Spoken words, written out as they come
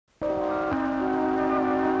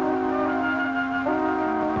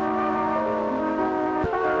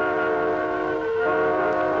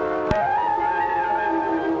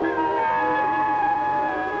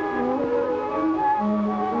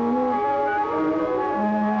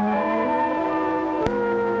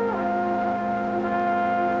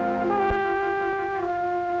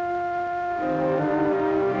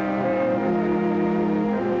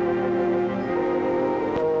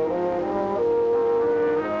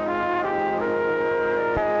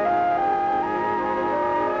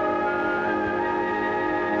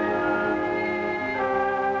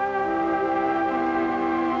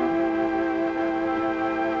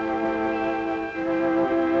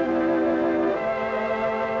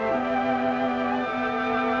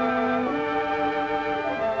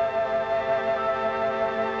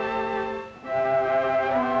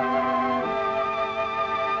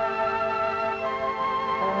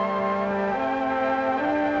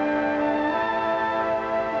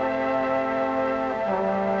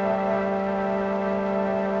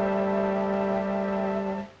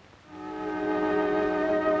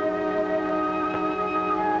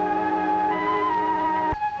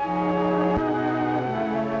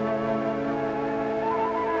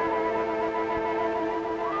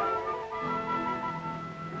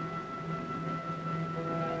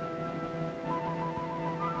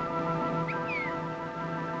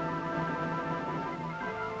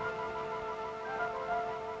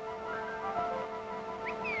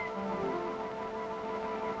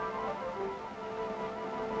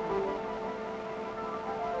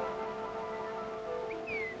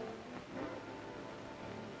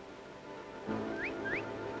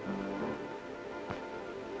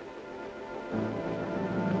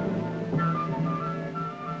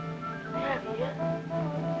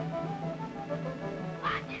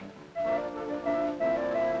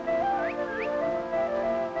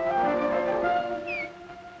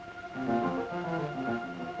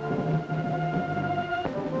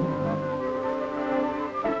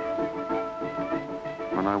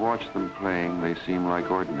watch them playing, they seem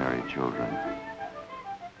like ordinary children.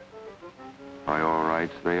 By all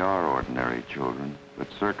rights, they are ordinary children, but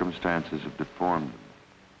circumstances have deformed them.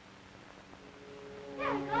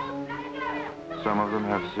 Some of them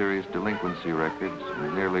have serious delinquency records,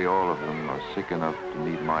 and nearly all of them are sick enough to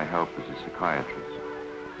need my help as a psychiatrist.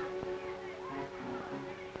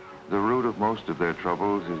 The root of most of their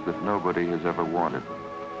troubles is that nobody has ever wanted them.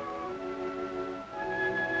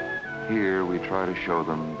 Here, we try to show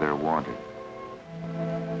them they're wanted.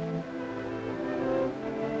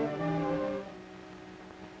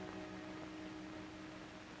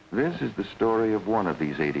 This is the story of one of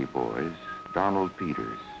these 80 boys, Donald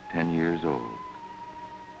Peters, 10 years old.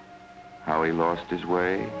 How he lost his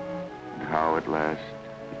way, and how at last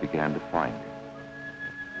he began to find it.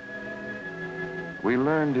 We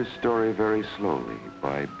learned his story very slowly,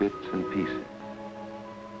 by bits and pieces.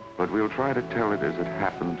 But we'll try to tell it as it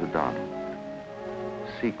happened to Donald,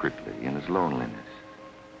 secretly in his loneliness,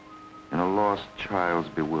 in a lost child's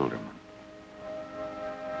bewilderment.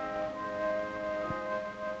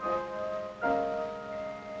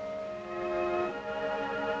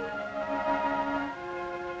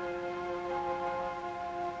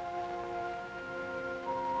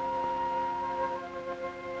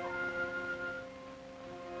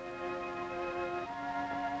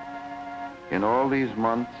 In all these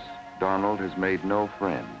months, Donald has made no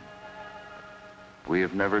friend. We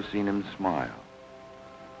have never seen him smile.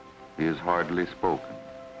 He has hardly spoken.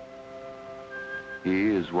 He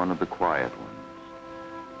is one of the quiet ones.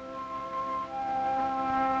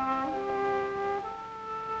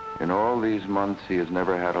 In all these months, he has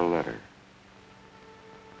never had a letter.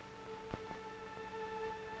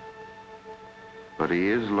 But he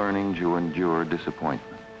is learning to endure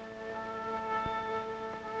disappointment.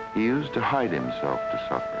 He used to hide himself to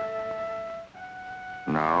suffer.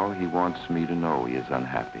 Now he wants me to know he is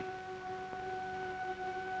unhappy.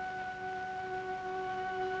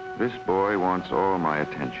 This boy wants all my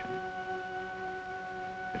attention.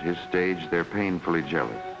 At his stage, they're painfully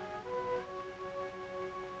jealous.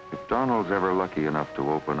 If Donald's ever lucky enough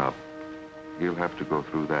to open up, he'll have to go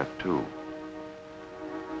through that too.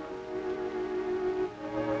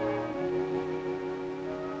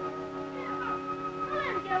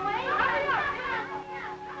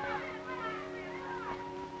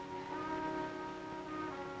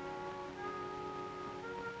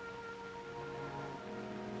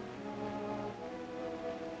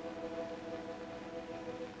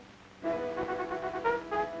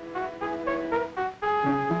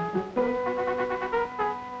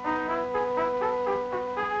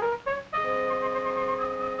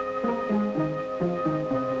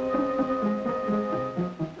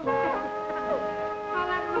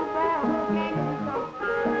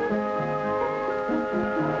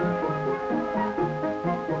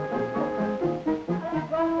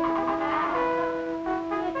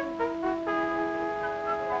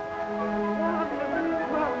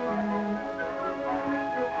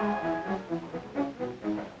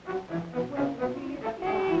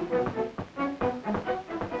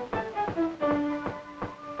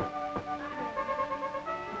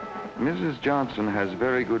 Mrs. Johnson has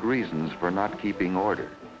very good reasons for not keeping order.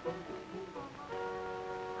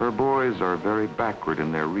 Her boys are very backward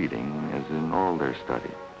in their reading, as in all their study.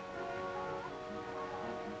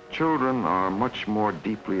 Children are much more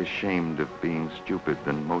deeply ashamed of being stupid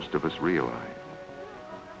than most of us realize.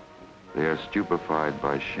 They are stupefied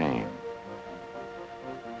by shame.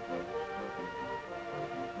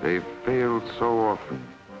 They've failed so often,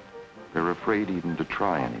 they're afraid even to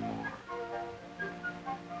try anymore.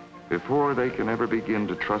 Before they can ever begin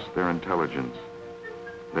to trust their intelligence,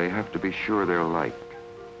 they have to be sure they're liked,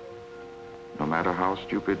 no matter how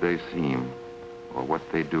stupid they seem or what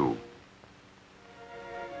they do.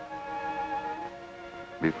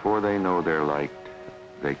 Before they know they're liked,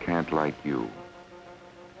 they can't like you.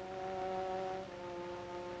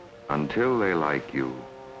 Until they like you,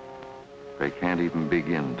 they can't even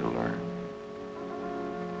begin to learn.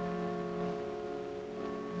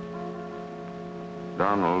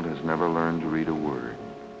 Donald has never learned to read a word.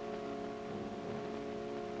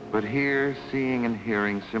 But here, seeing and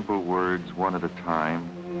hearing simple words one at a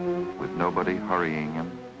time, with nobody hurrying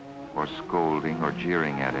him, or scolding or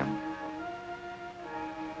jeering at him,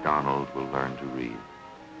 Donald will learn to read.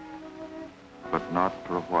 But not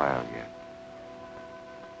for a while yet.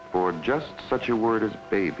 For just such a word as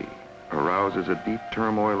baby arouses a deep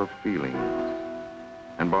turmoil of feelings.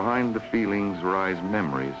 And behind the feelings rise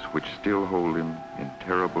memories which still hold him in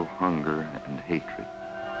terrible hunger and hatred.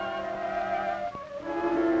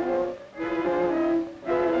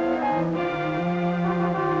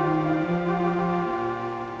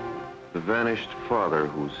 vanished father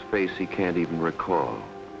whose face he can't even recall.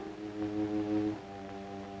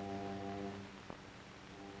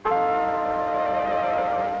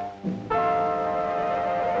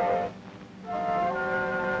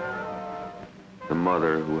 The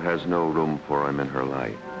mother who has no room for him in her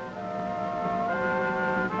life.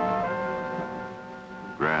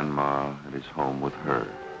 Grandma at his home with her.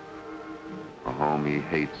 A home he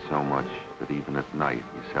hates so much that even at night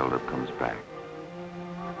he seldom comes back.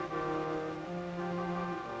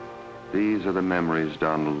 These are the memories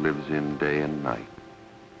Donald lives in day and night.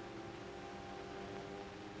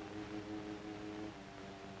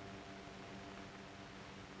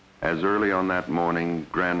 As early on that morning,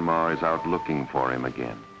 Grandma is out looking for him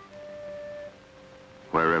again,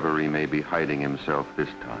 wherever he may be hiding himself this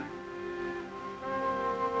time.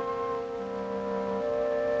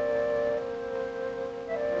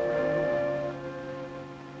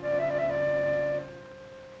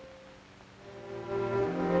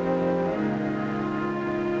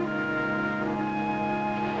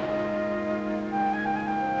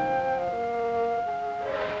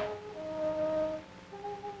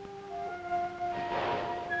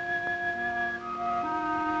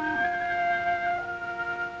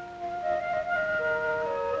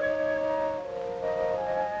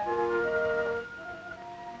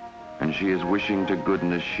 And she is wishing to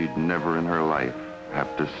goodness she'd never in her life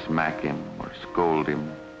have to smack him or scold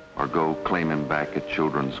him or go claim him back at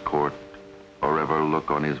children's court or ever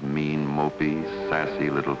look on his mean, mopey, sassy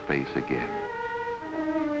little face again.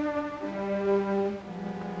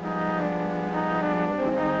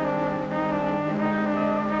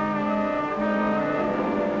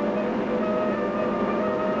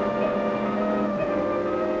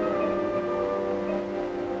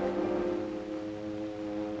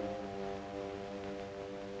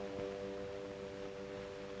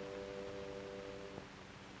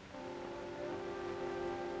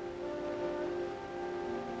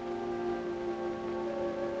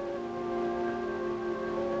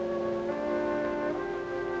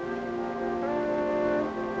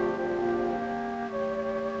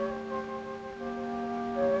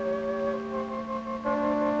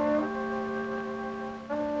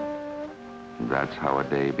 That's how a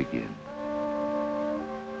day begins.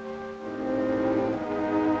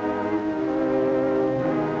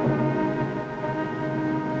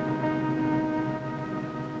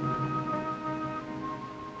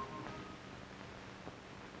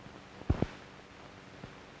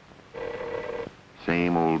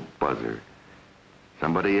 Same old buzzard.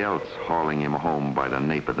 Somebody else hauling him home by the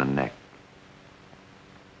nape of the neck.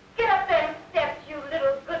 Get up them steps, you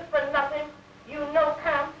little good-for-nothing. You no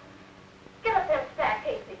count. Get up them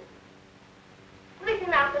staircases.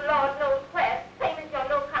 Sleeping out the Lord knows where, same as your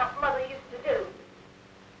no-count mother used to do.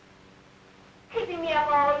 Keeping me up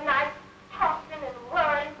all night, tossing and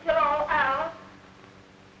whirring till all hours.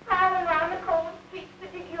 Prowling around the cold streets to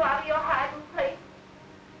dig you out of your hiding place.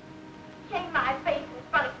 Shame my face in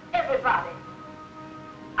front of everybody.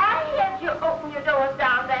 I heard you open your doors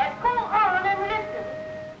down there. Go on and listen.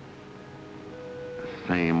 The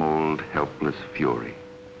same old helpless fury.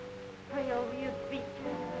 Pray over your features.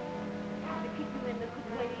 Try to keep you in the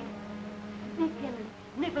good ways. Sneaking and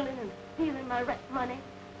sniveling and stealing my rent money.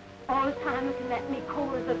 All the time looking at me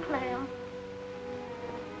cold as a clam.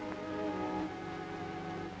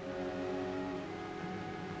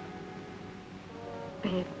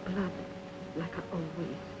 Bad blood, like I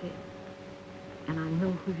always said. And I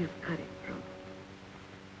know who you've got it from.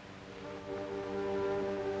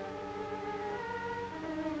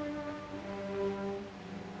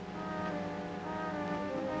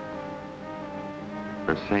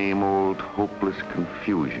 The same old hopeless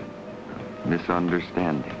confusion,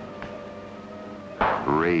 misunderstanding,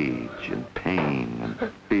 rage and pain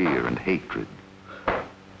and fear and hatred.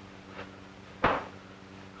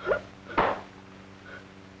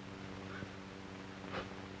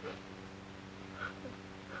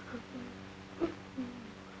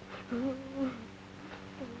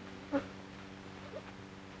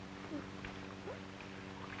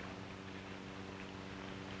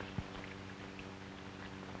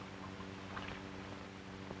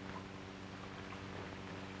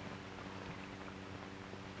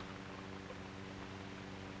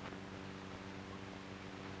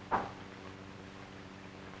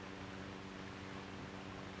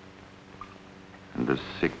 And the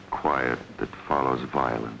sick quiet that follows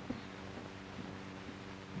violence.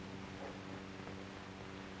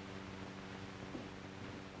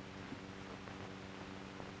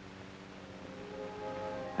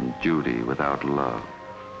 And duty without love.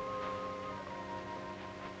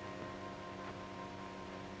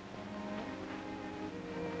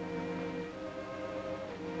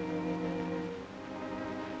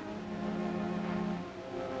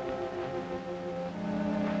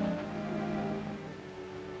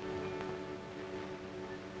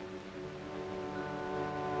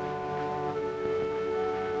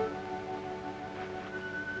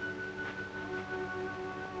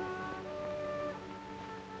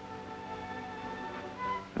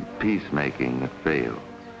 peacemaking that fails.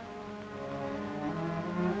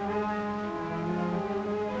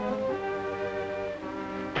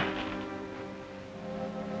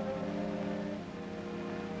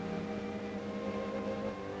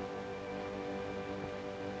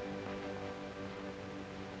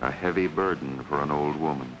 A heavy burden for an old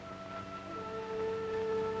woman.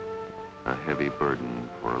 A heavy burden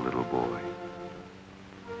for a little boy.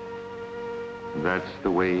 That's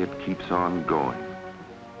the way it keeps on going.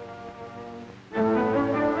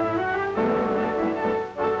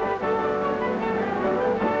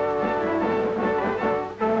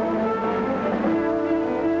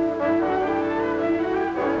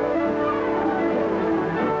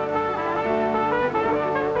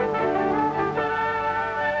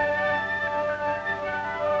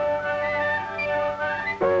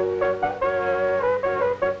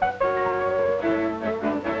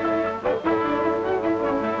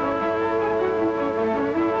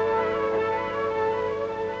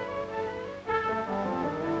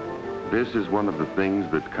 This is one of the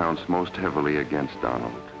things that counts most heavily against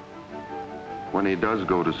Donald. When he does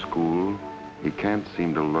go to school, he can't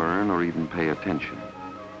seem to learn or even pay attention.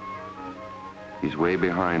 He's way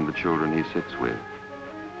behind the children he sits with.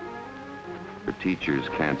 The teachers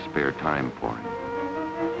can't spare time for him.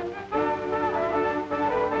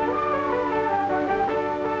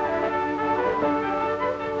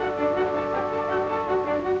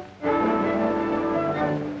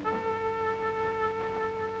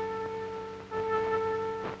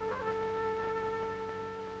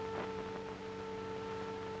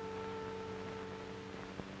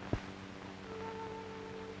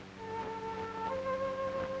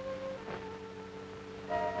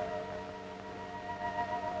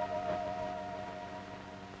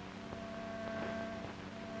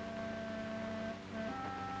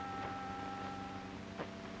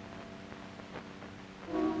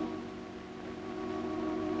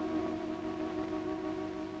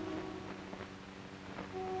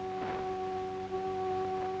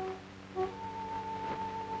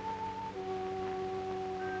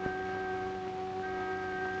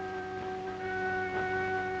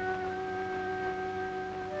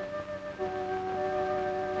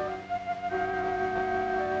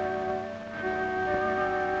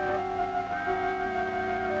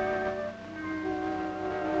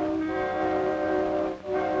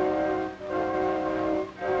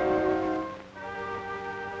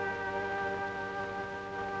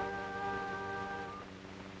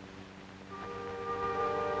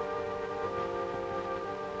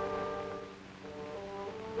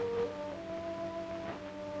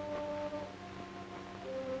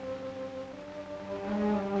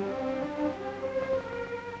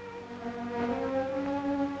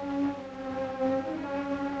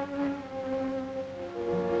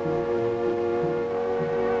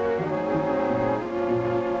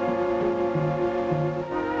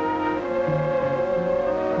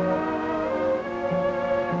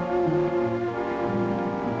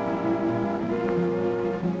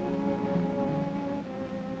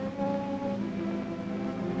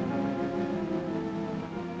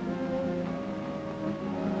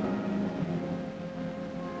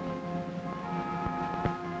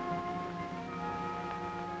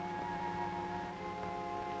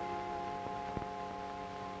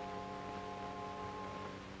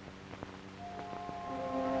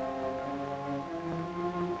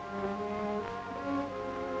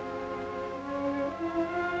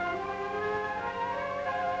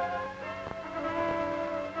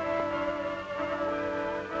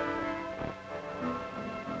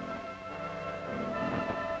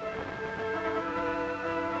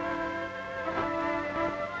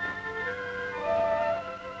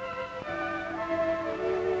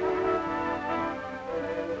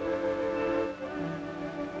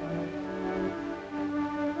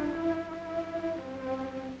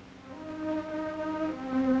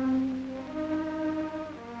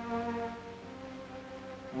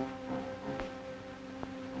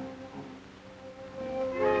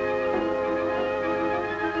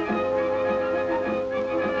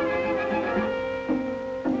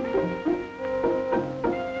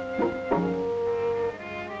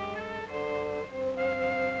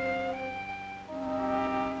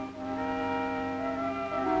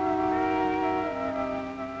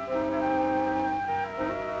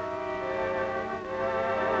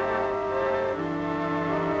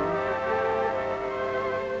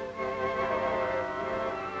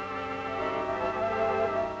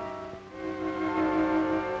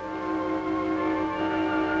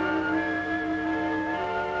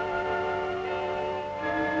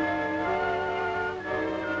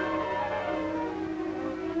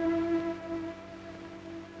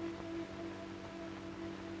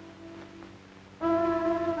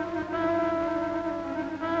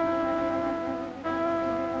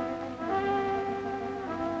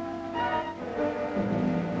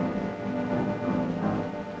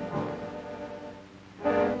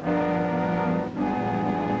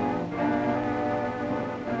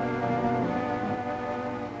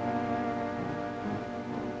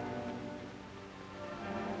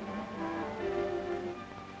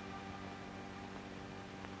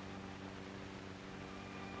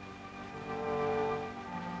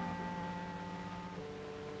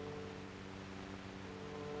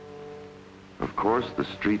 course, the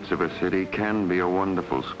streets of a city can be a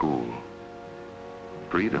wonderful school.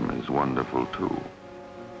 Freedom is wonderful, too.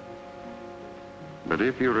 But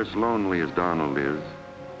if you're as lonely as Donald is,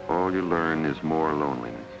 all you learn is more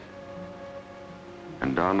loneliness.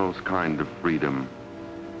 And Donald's kind of freedom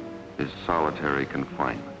is solitary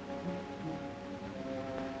confinement.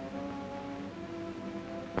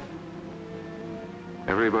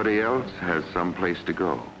 Everybody else has some place to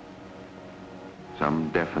go, some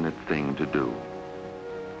definite thing to do.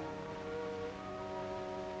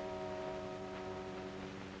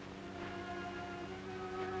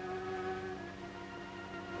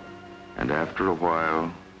 And after a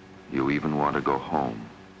while, you even want to go home.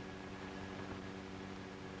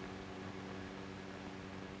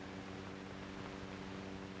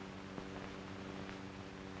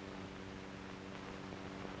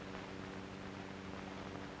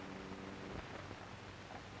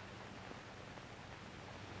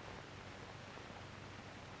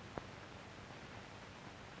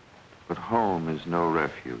 But home is no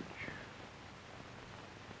refuge.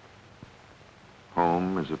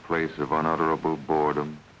 Home is a place of unutterable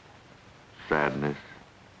boredom, sadness,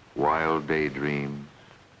 wild daydreams,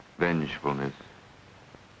 vengefulness,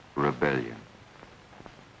 rebellion.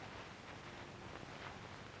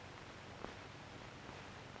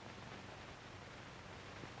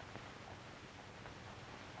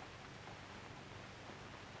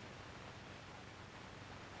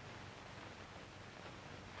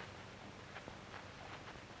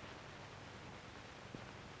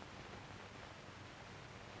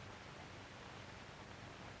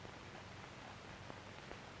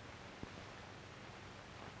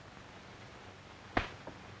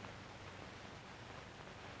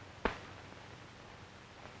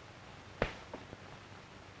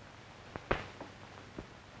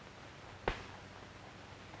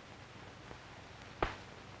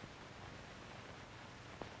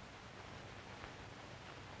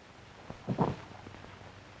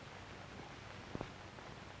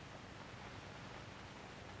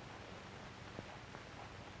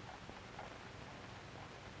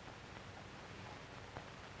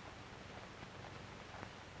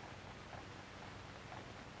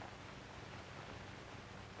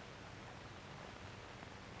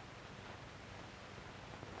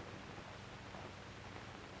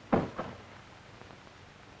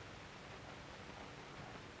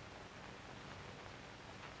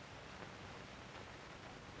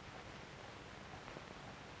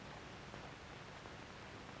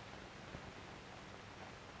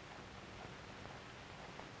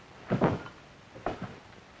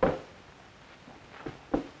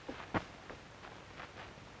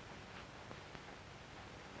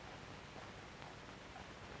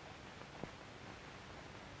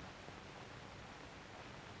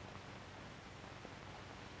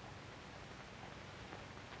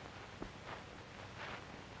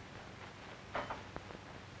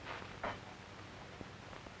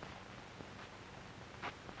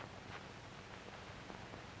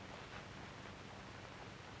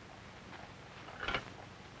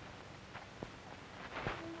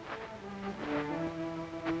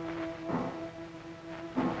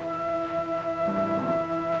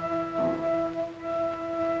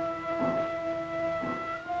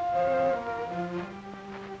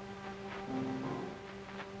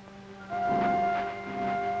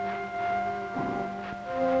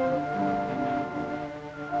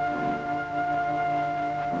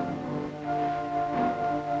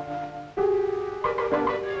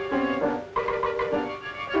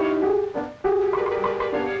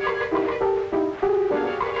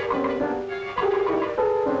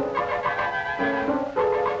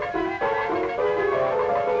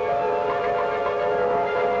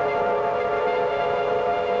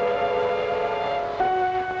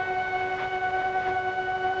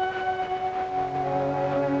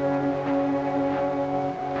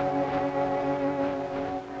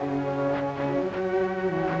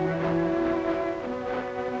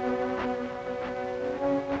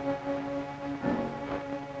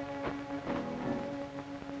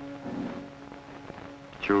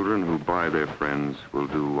 Children who buy their friends will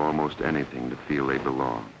do almost anything to feel they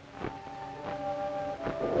belong.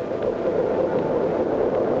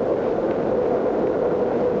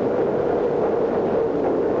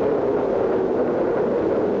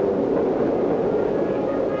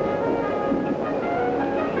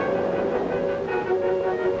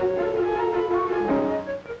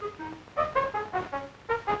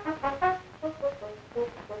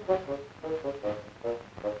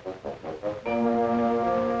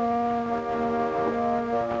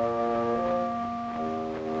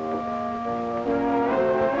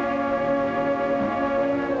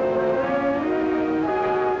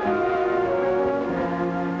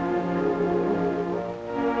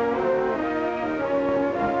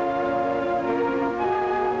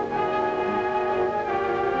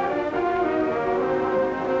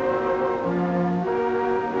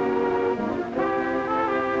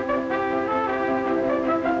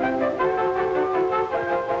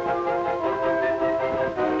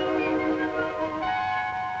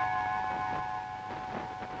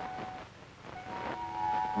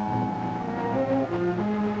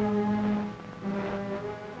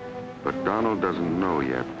 But Donald doesn't know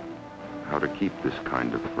yet how to keep this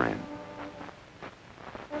kind of friend.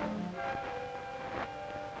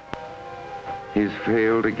 He's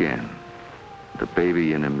failed again. The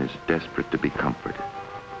baby in him is desperate to be comforted.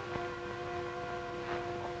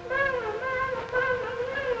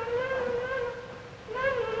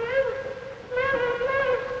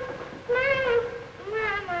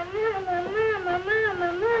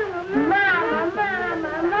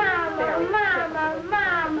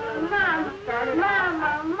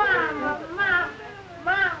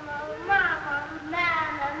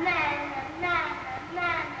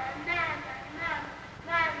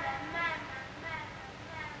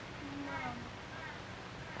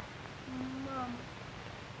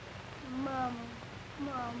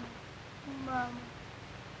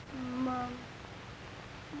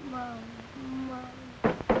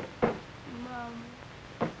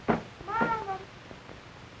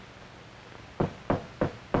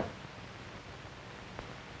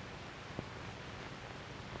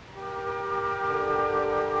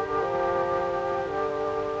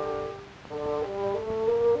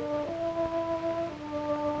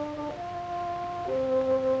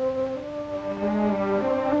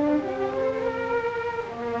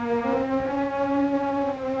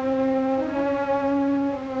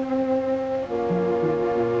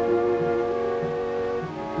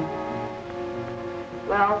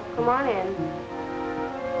 Well, come on in.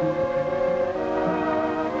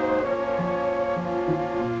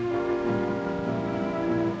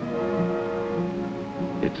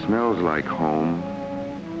 It smells like home,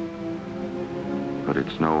 but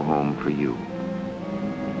it's no home for you.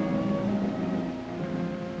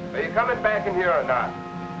 Are you coming back in here or not?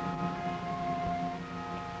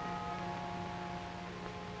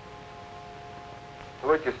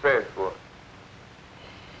 What you say it for?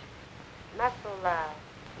 Not so loud.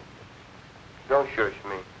 Don't shush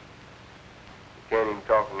me. You can't even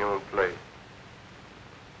talk in your own place.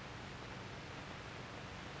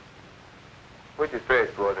 What you say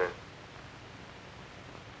it for then?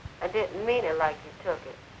 I didn't mean it like you took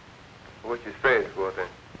it. What you say it for then?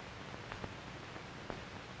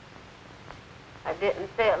 I didn't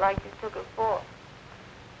say it like you took it for.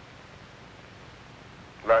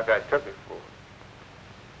 Like I took it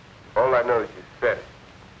for. All I know is you said it.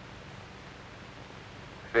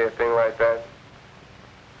 Say a thing like that,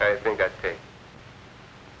 how do you think I'd take it?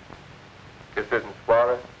 Just isn't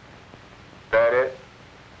swallowed? That it?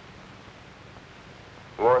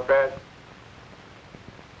 You want that?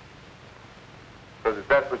 Because if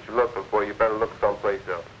that's what you're looking for, you better look someplace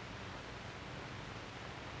else.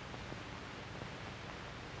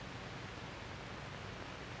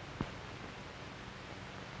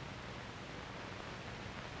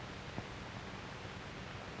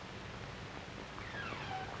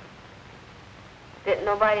 Didn't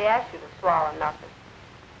nobody ask you to swallow nothing.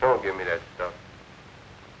 Don't give me that stuff.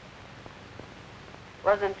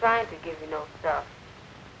 Wasn't trying to give you no stuff.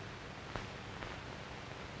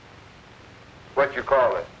 What you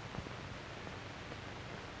call it?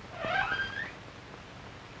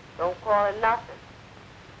 Don't call it nothing.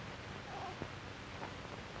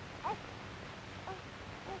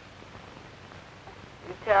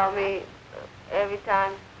 You tell me every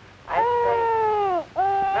time I say,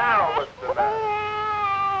 Now, what's the matter?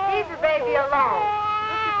 leave the baby alone.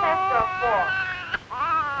 What you test her for?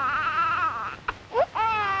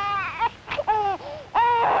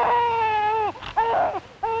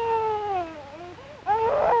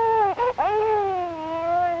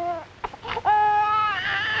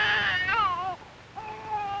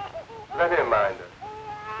 Let him mind us.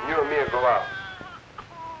 And you and me will go out.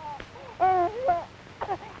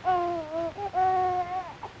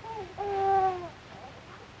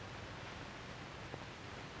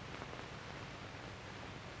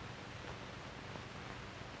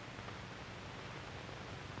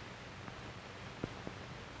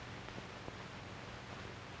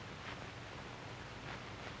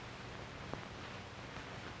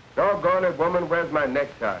 Doggone it, woman, where's my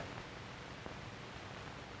necktie?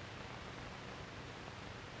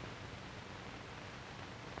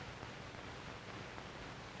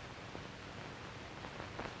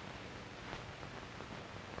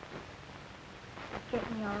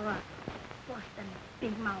 Get me all right. Worse than a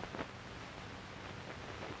big mouth.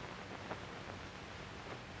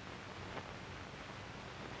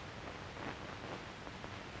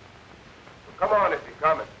 Come on if you're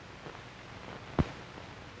coming.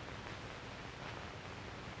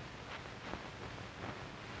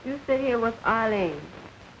 You sit here with Arlene.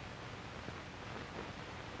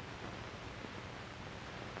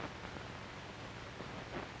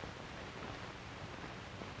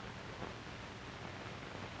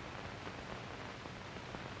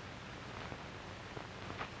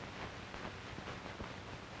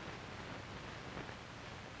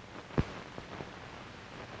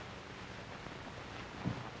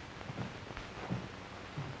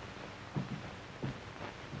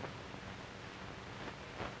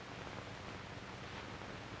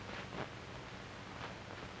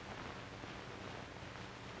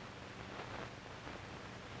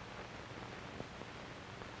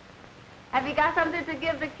 Have you got something to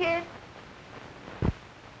give the kids?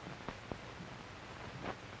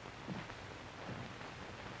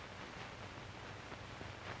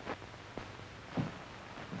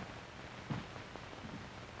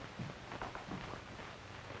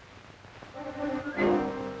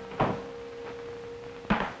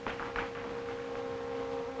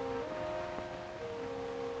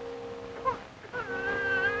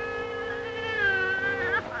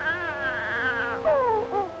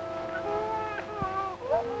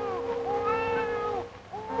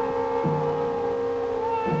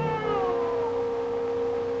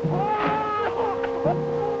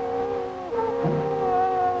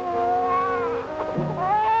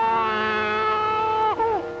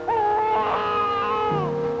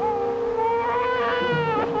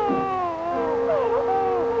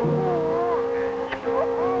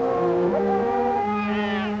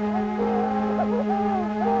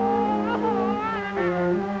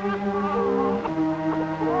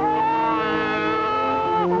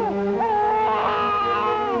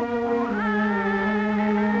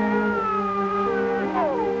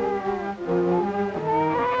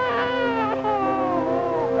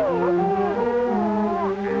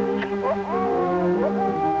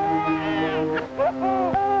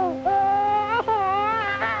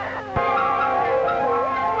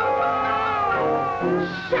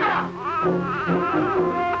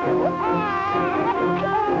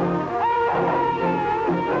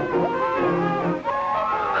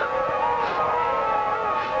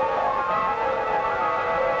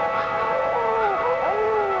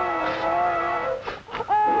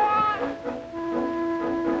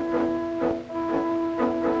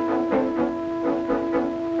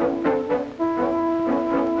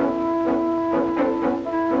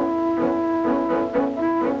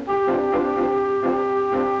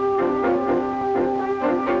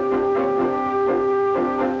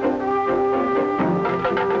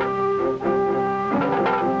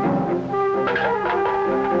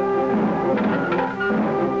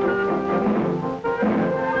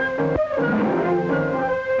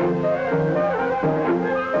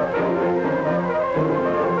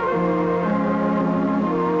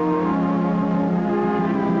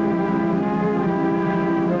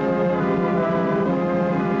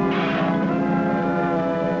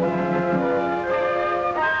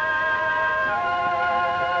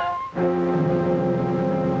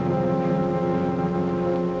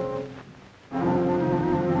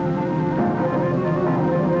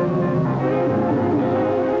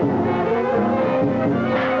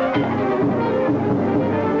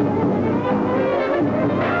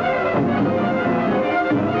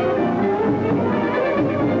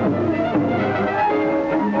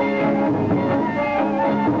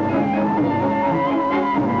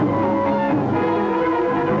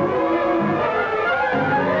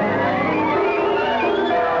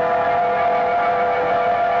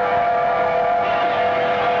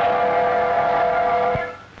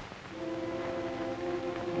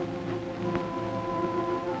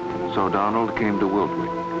 So Donald came to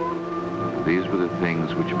Wiltwyck. These were the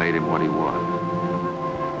things which made him what he was.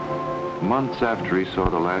 Months after he saw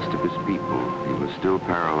the last of his people, he was still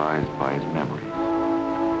paralyzed by his memories.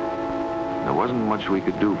 There wasn't much we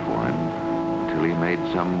could do for him until he made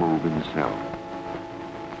some move himself.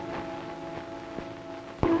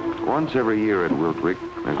 Once every year at Wiltwyck,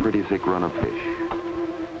 there's a pretty thick run of fish.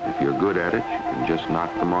 If you're good at it, you can just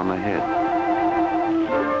knock them on the head.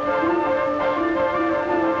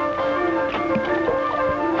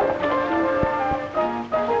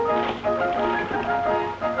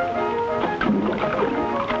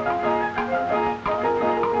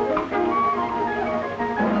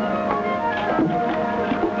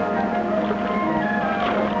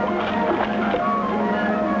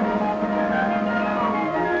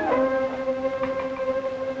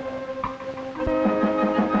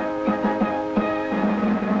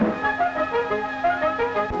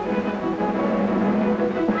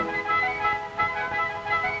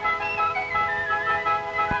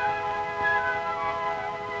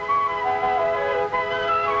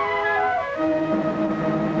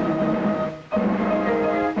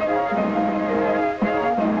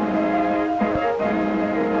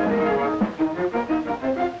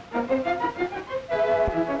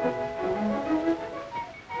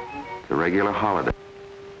 Regular holiday.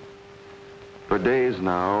 For days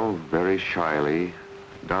now, very shyly,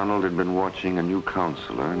 Donald had been watching a new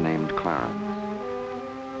counselor named Clarence.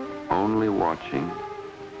 Only watching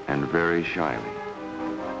and very shyly.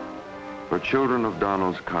 For children of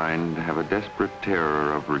Donald's kind have a desperate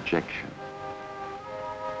terror of rejection.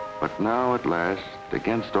 But now at last,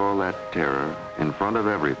 against all that terror, in front of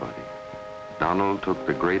everybody, Donald took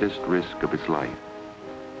the greatest risk of his life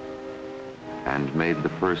and made the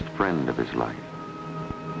first friend of his life.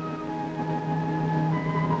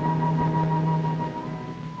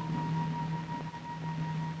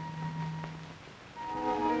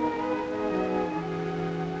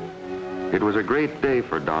 It was a great day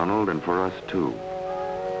for Donald and for us too.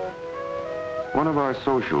 One of our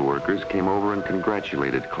social workers came over and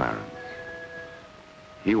congratulated Clarence.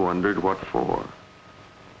 He wondered what for.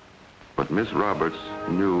 But Miss Roberts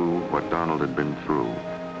knew what Donald had been through.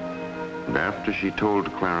 And after she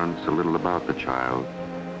told Clarence a little about the child,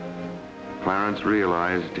 Clarence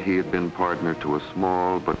realized he had been partner to a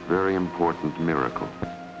small but very important miracle.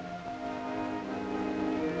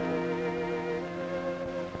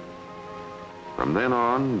 From then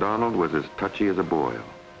on, Donald was as touchy as a boil.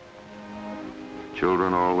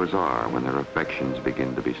 Children always are when their affections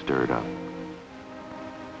begin to be stirred up.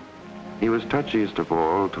 He was touchiest of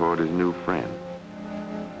all toward his new friend.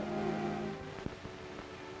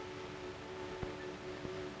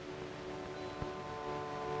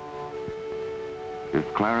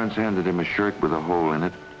 If Clarence handed him a shirt with a hole in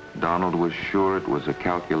it, Donald was sure it was a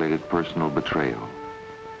calculated personal betrayal,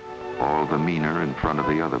 all the meaner in front of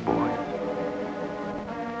the other boys.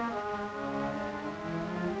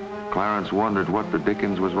 Clarence wondered what the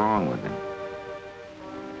dickens was wrong with him.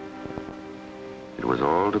 It was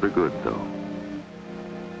all to the good, though.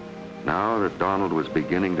 Now that Donald was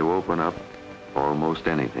beginning to open up, almost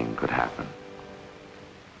anything could happen.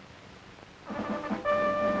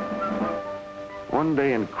 One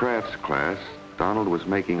day in crafts class, Donald was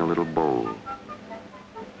making a little bowl.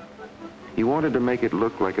 He wanted to make it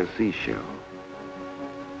look like a seashell.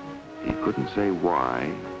 He couldn't say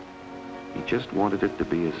why. He just wanted it to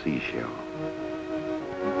be a seashell.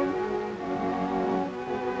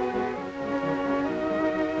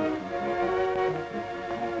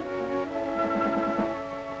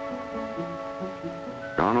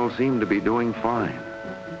 Donald seemed to be doing fine.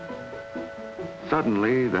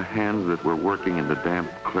 Suddenly, the hands that were working in the damp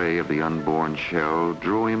clay of the unborn shell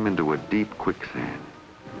drew him into a deep quicksand.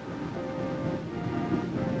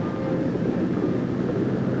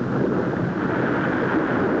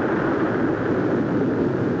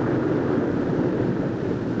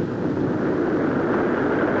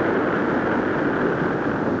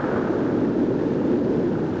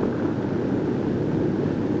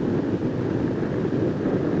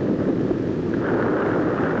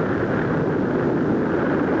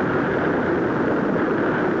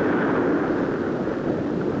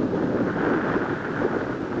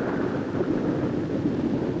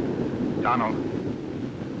 Donald.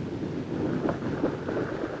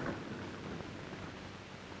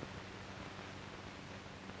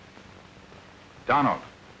 Donald.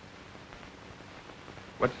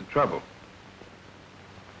 What's the trouble?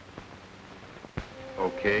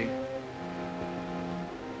 Okay.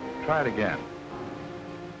 Try it again.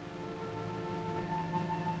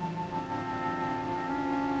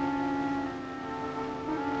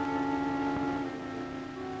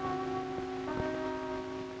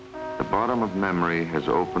 The bottom of memory has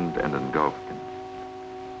opened and engulfed him.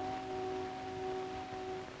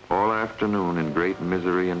 All afternoon, in great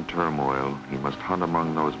misery and turmoil, he must hunt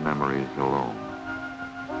among those memories alone.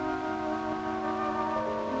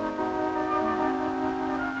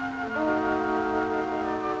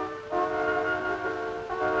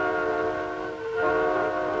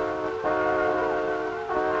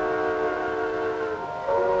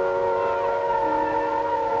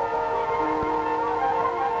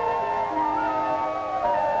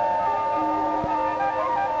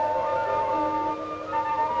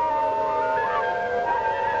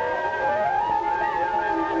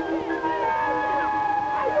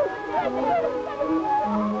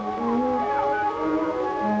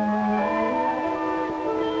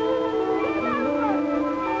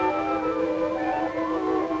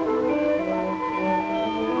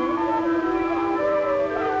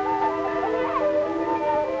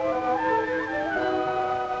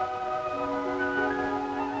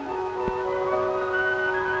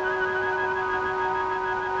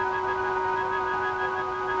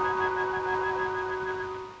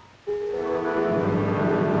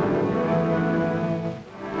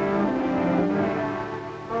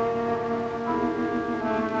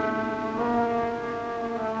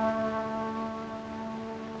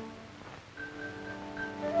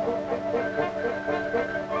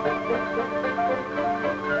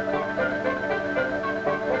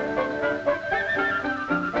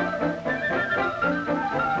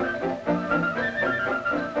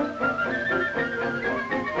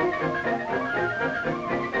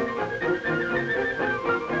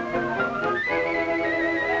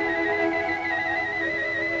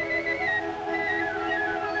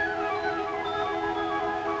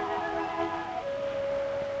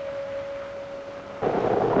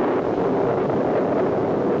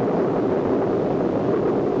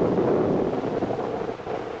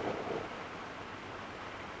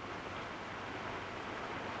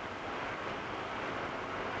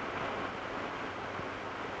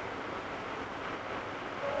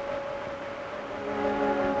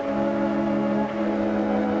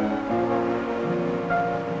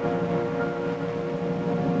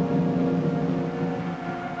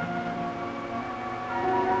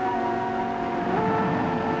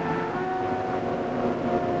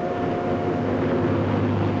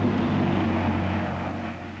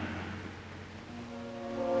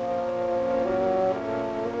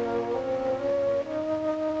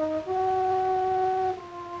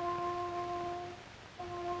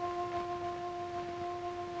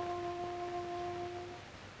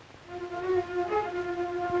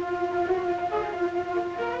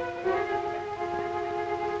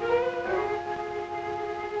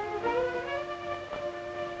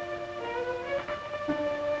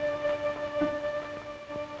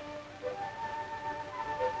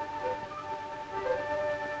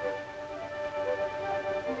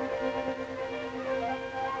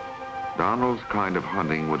 Donald's kind of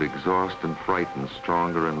hunting would exhaust and frighten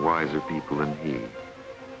stronger and wiser people than he.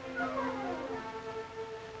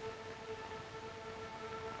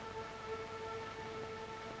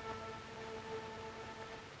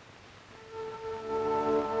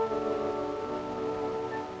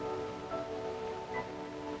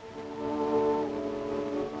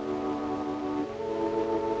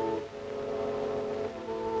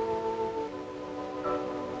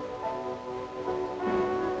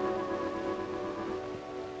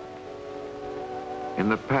 In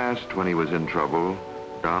the past, when he was in trouble,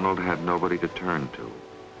 Donald had nobody to turn to.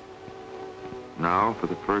 Now, for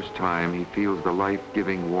the first time, he feels the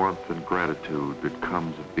life-giving warmth and gratitude that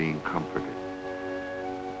comes of being comforted.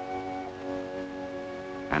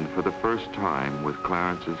 And for the first time, with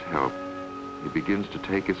Clarence's help, he begins to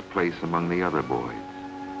take his place among the other boys.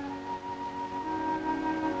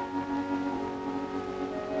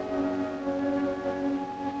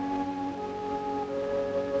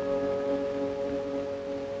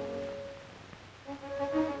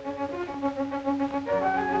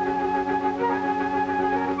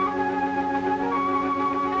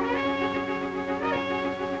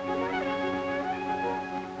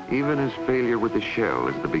 Even his failure with the shell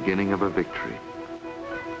is the beginning of a victory.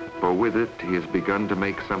 For with it, he has begun to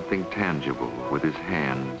make something tangible with his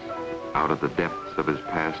hands out of the depths of his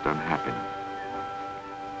past unhappiness.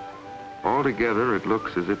 Altogether, it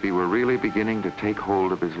looks as if he were really beginning to take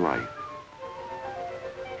hold of his life.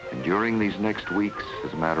 And during these next weeks,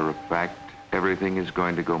 as a matter of fact, everything is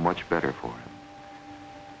going to go much better for him.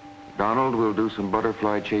 Donald will do some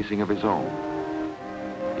butterfly chasing of his own.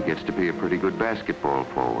 He gets to be a pretty good basketball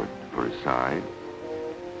forward for his side.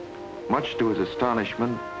 Much to his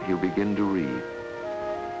astonishment, he'll begin to read.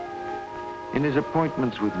 In his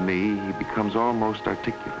appointments with me, he becomes almost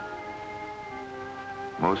articulate.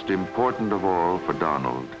 Most important of all for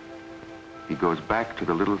Donald, he goes back to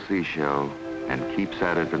the little seashell and keeps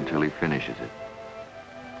at it until he finishes it.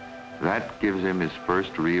 That gives him his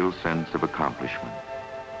first real sense of accomplishment.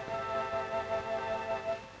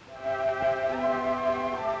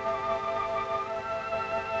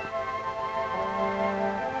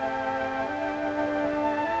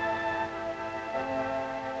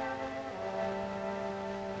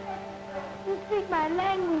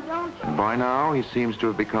 By now, he seems to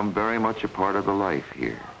have become very much a part of the life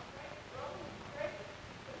here.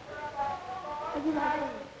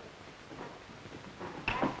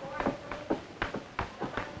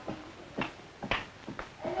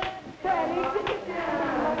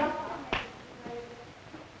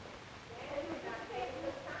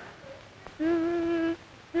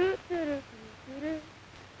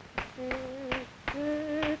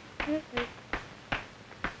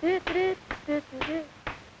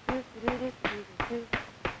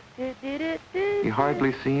 He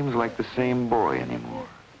hardly seems like the same boy anymore.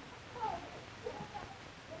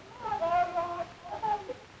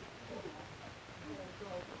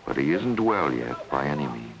 But he isn't well yet by any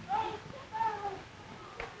means.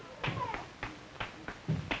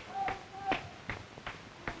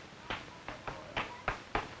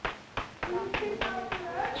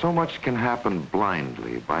 So much can happen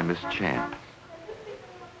blindly by mischance.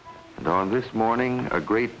 And on this morning, a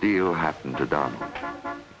great deal happened to Donald.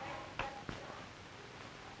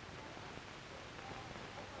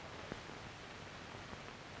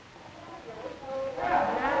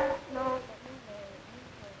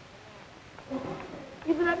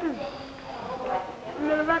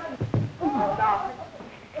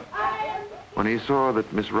 When he saw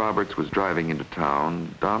that Miss Roberts was driving into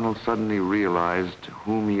town, Donald suddenly realized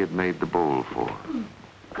whom he had made the bowl for.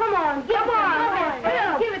 Come on, give on.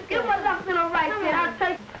 Give one left and a right there. I'll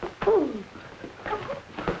take.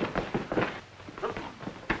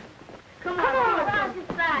 Come on, round this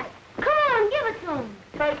side. Come on, give it to him.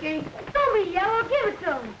 Turkey. Don't be yellow, give it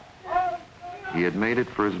to him. He had made it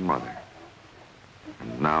for his mother.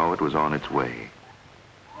 And now it was on its way.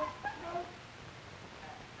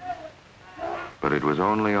 But it was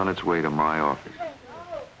only on its way to my office.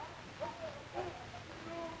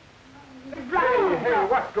 Hey,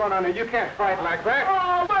 what's going on here? You can't fight like that.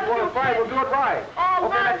 Oh, what you want to fight, we'll do it right. Oh,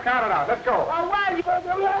 okay, let's count it out. Let's go. Oh, why you...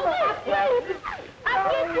 I'll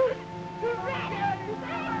get you.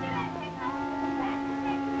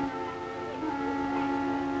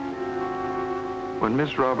 When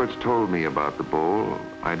Miss Roberts told me about the bowl,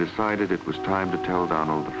 I decided it was time to tell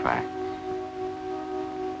Donald the facts.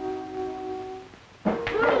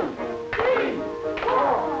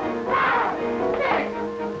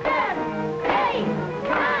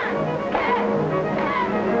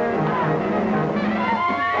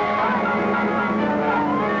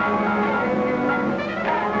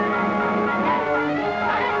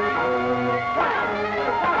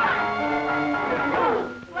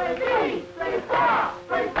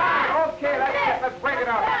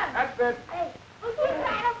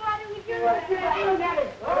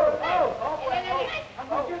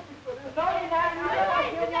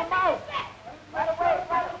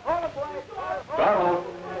 Donald.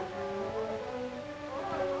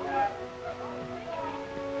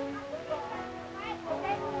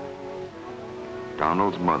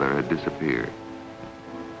 Donald's mother had disappeared.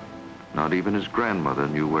 Not even his grandmother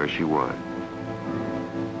knew where she was.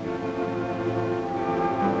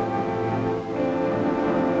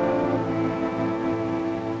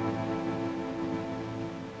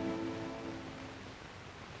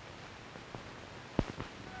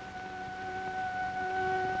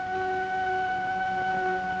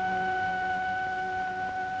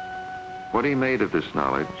 What he made of this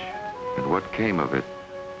knowledge and what came of it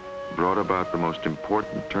brought about the most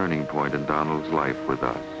important turning point in Donald's life with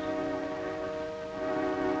us.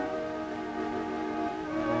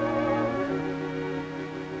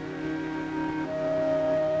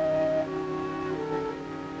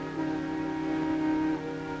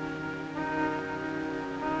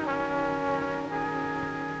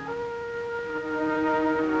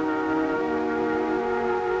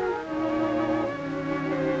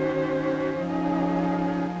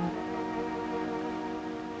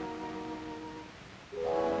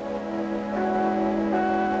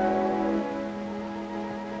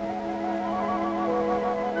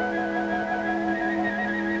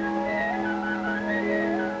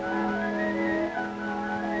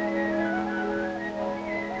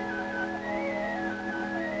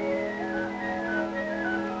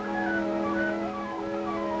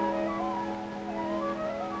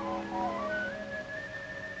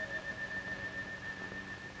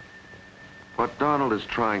 What Donald is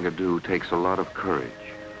trying to do takes a lot of courage,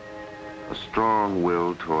 a strong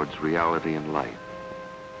will towards reality and life,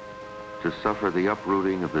 to suffer the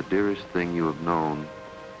uprooting of the dearest thing you have known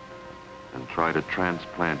and try to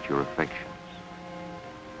transplant your affections,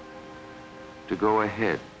 to go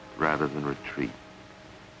ahead rather than retreat,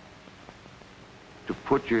 to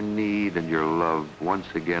put your need and your love once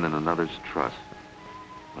again in another's trust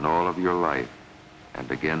when all of your life,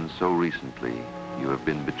 and again so recently, you have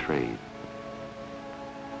been betrayed.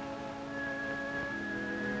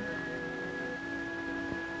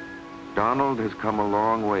 Donald has come a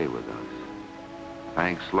long way with us,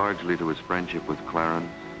 thanks largely to his friendship with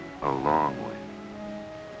Clarence, a long way.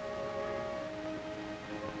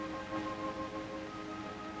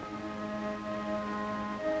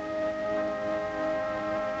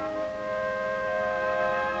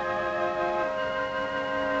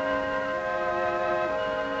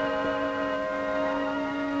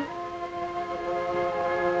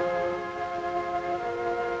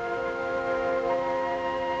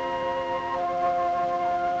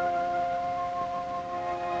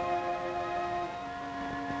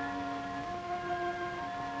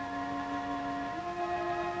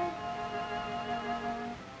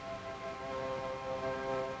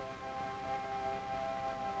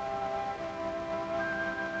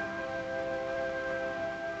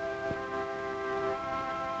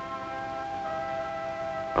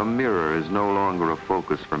 A mirror is no longer a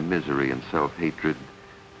focus for misery and self-hatred,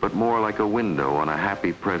 but more like a window on a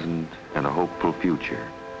happy present and a hopeful future.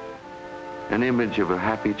 An image of a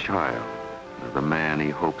happy child, of the man he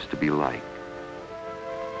hopes to be like.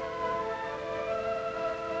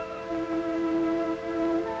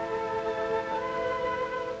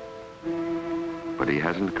 But he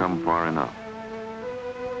hasn't come far enough.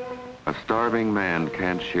 A starving man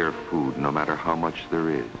can't share food no matter how much there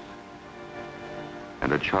is.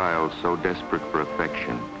 And a child so desperate for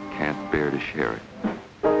affection can't bear to share it.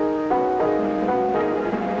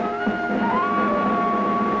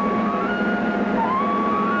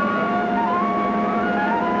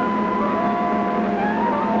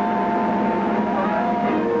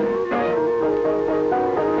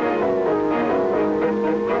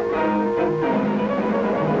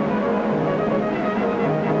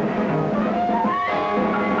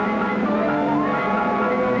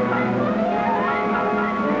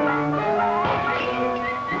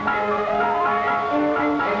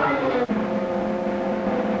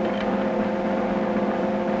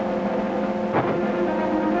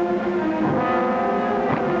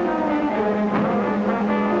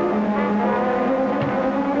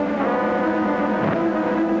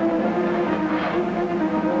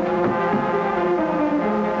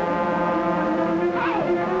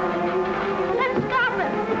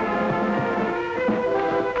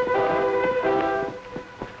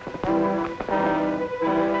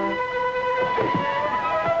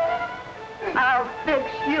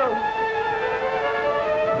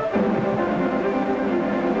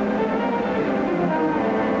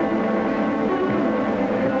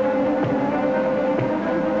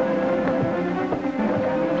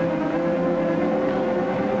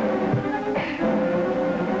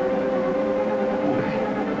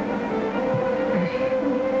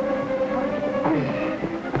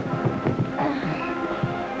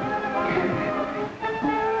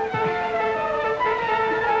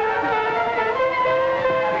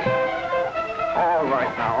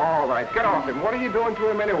 him. What are you doing to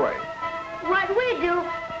him anyway? What we do,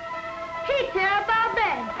 he tear up our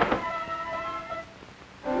bed.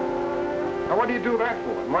 Now, what do you do that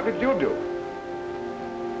for? And what did you do?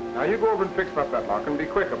 Now, you go over and fix up that lock and be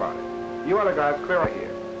quick about it. You other guys clear out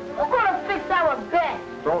here. We're gonna fix our bed.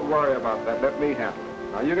 Don't worry about that. Let me handle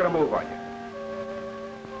it. Now, you gotta move on you.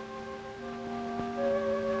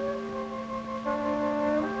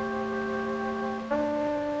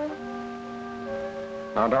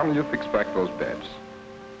 Now, Donald, you fix back those beds.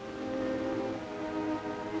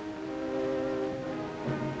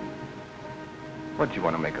 What do you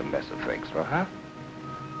want to make a mess of things for, huh?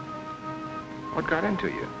 What got into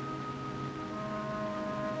you?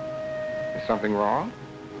 Is something wrong?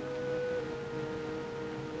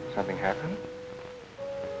 Something happened?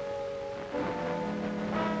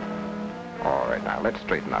 All right, now, let's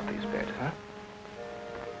straighten out these beds, huh?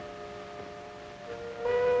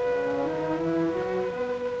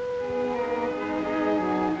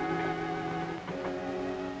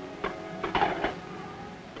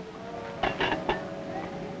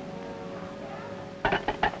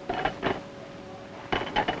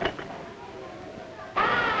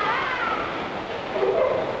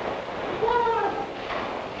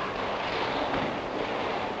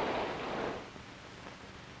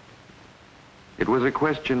 It was a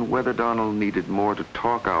question whether Donald needed more to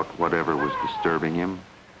talk out whatever was disturbing him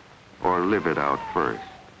or live it out first.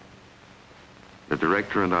 The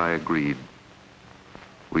director and I agreed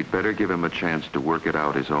we'd better give him a chance to work it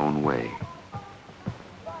out his own way.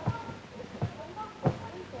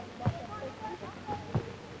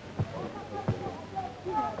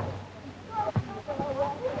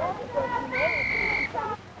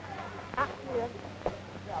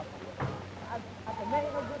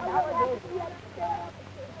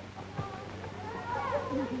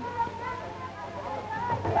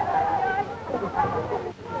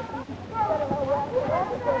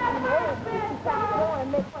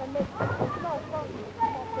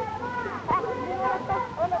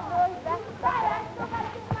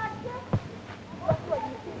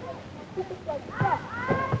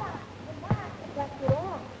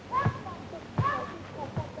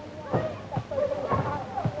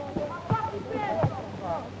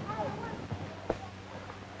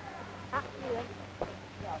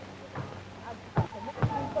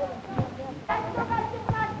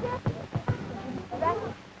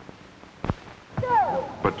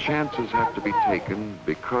 Chances have to be taken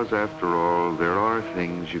because, after all, there are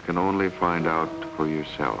things you can only find out for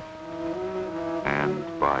yourself and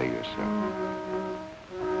by yourself.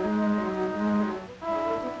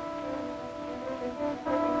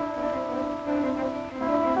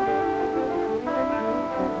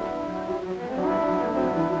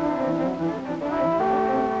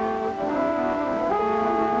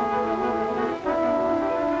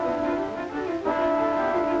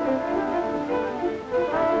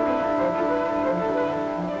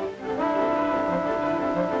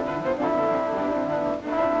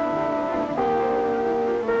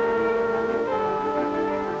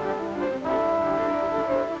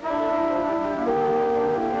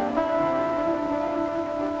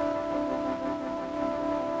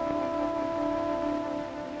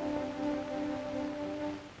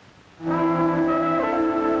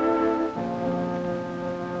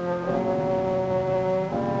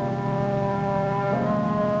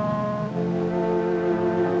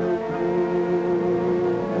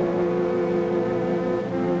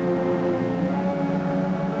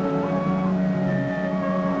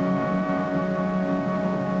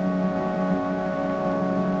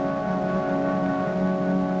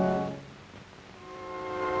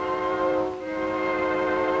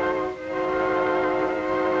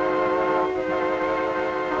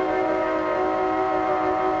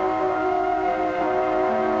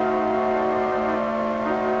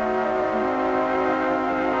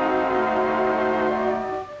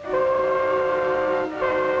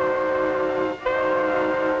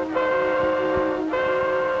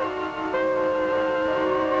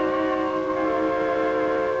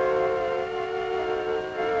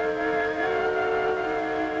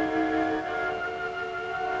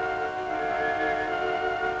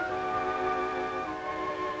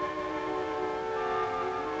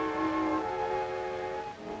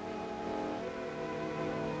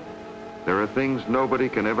 There are things nobody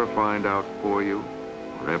can ever find out for you,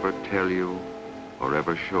 or ever tell you, or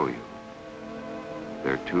ever show you.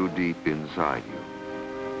 They're too deep inside you.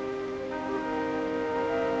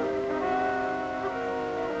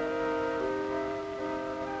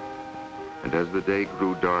 And as the day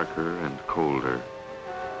grew darker and colder,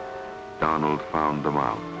 Donald found them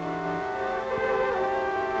out.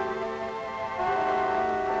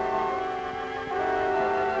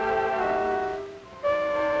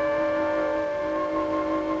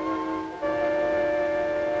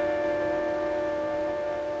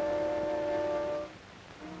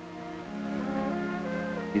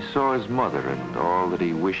 He saw his mother and all that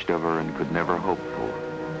he wished of her and could never hope for.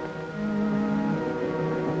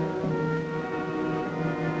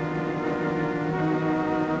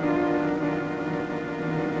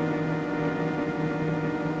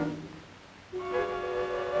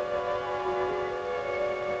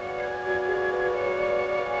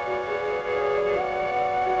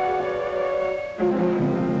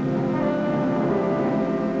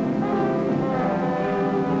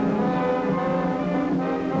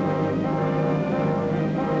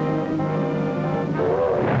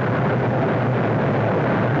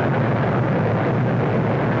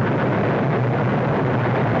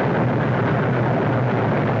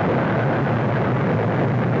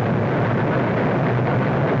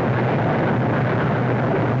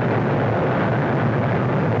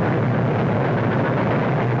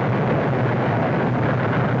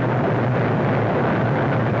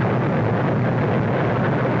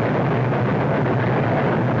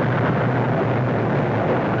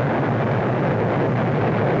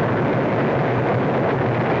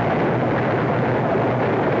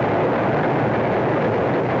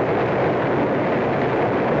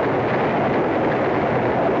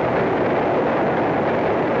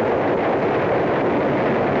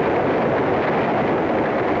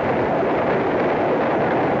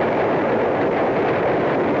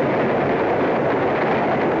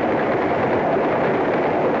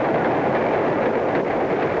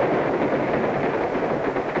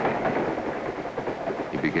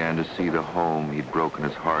 To see the home he'd broken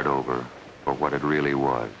his heart over for what it really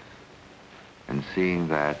was. And seeing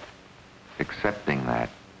that, accepting that,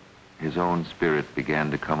 his own spirit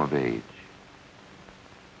began to come of age.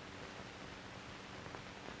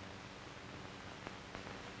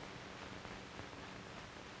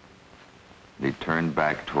 He turned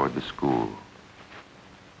back toward the school.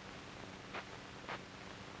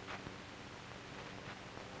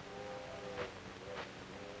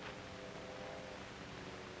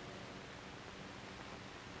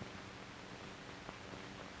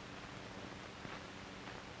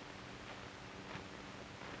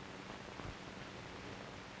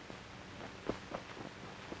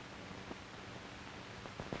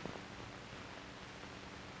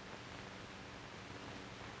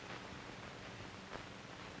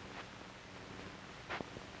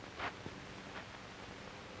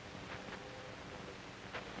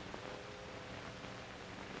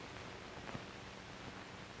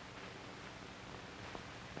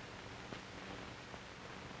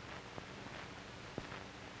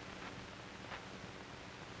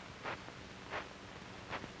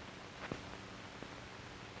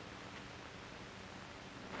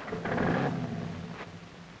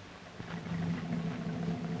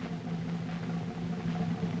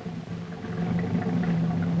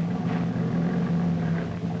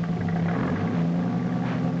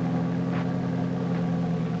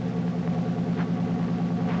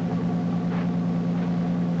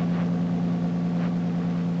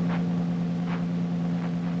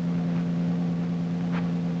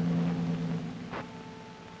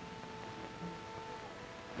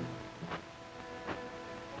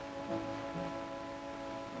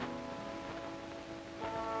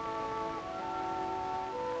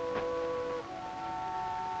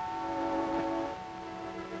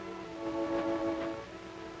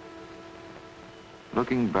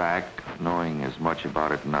 Looking back, knowing as much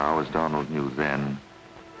about it now as Donald knew then,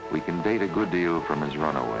 we can date a good deal from his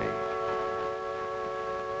runaway.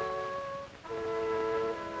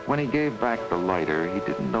 When he gave back the lighter, he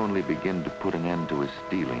didn't only begin to put an end to his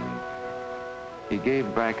stealing. He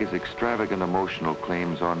gave back his extravagant emotional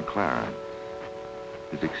claims on Clarence,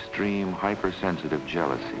 his extreme hypersensitive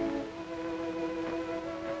jealousy.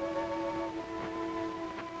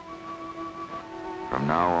 From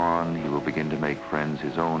now on, he will begin to make friends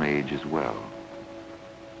his own age as well.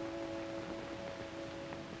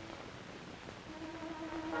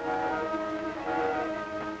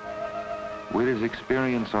 With his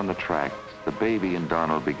experience on the tracks, the baby in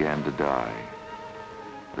Donald began to die.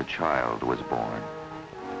 The child was born.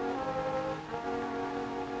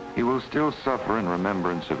 He will still suffer in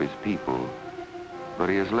remembrance of his people, but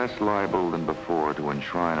he is less liable than before to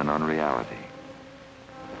enshrine an unreality.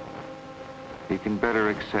 He can better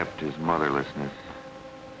accept his motherlessness,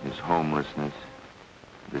 his homelessness,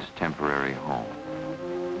 this temporary home.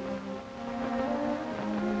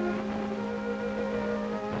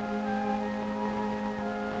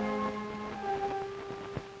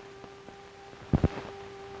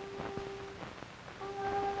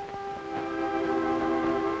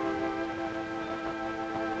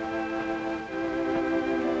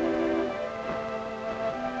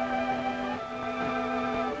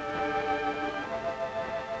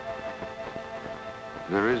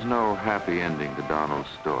 There is no happy ending to Donald's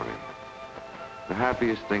story. The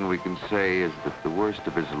happiest thing we can say is that the worst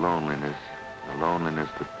of his loneliness, the loneliness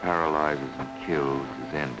that paralyzes and kills,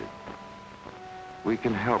 is ended. We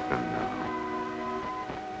can help him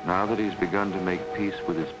now. Now that he's begun to make peace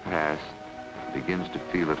with his past, begins to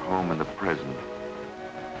feel at home in the present,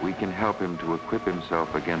 we can help him to equip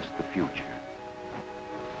himself against the future.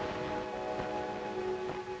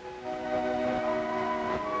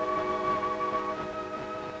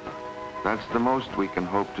 That's the most we can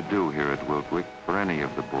hope to do here at Wiltwyck for any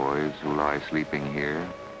of the boys who lie sleeping here,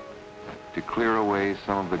 to clear away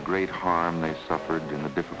some of the great harm they suffered in the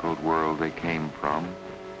difficult world they came from,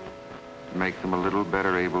 to make them a little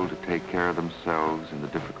better able to take care of themselves in the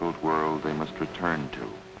difficult world they must return to.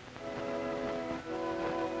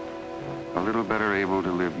 A little better able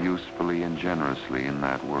to live usefully and generously in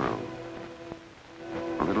that world.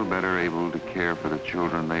 A little better able to care for the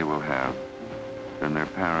children they will have than their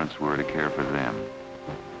parents were to care for them.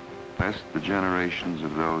 Lest the generations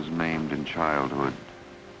of those maimed in childhood,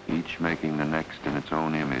 each making the next in its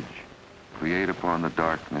own image, create upon the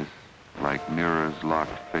darkness, like mirrors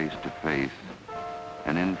locked face to face,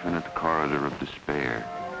 an infinite corridor of despair.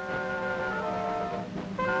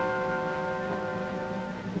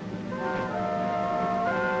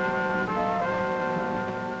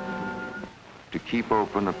 To keep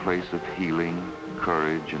open a place of healing,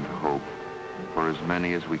 courage, and hope for as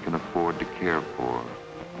many as we can afford to care for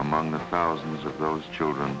among the thousands of those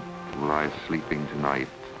children who lie sleeping tonight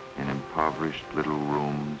in impoverished little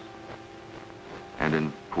rooms and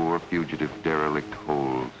in poor fugitive derelict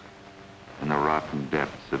holes in the rotten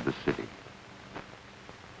depths of the city.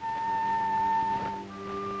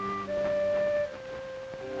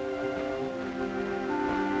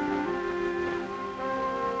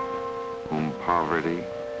 Whom poverty,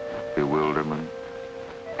 bewilderment,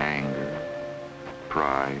 anger,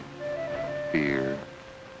 pride, fear,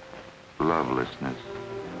 lovelessness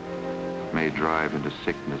may drive into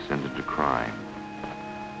sickness and into crime,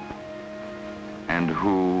 and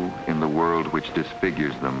who, in the world which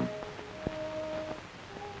disfigures them,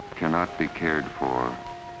 cannot be cared for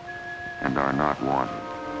and are not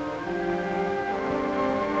wanted.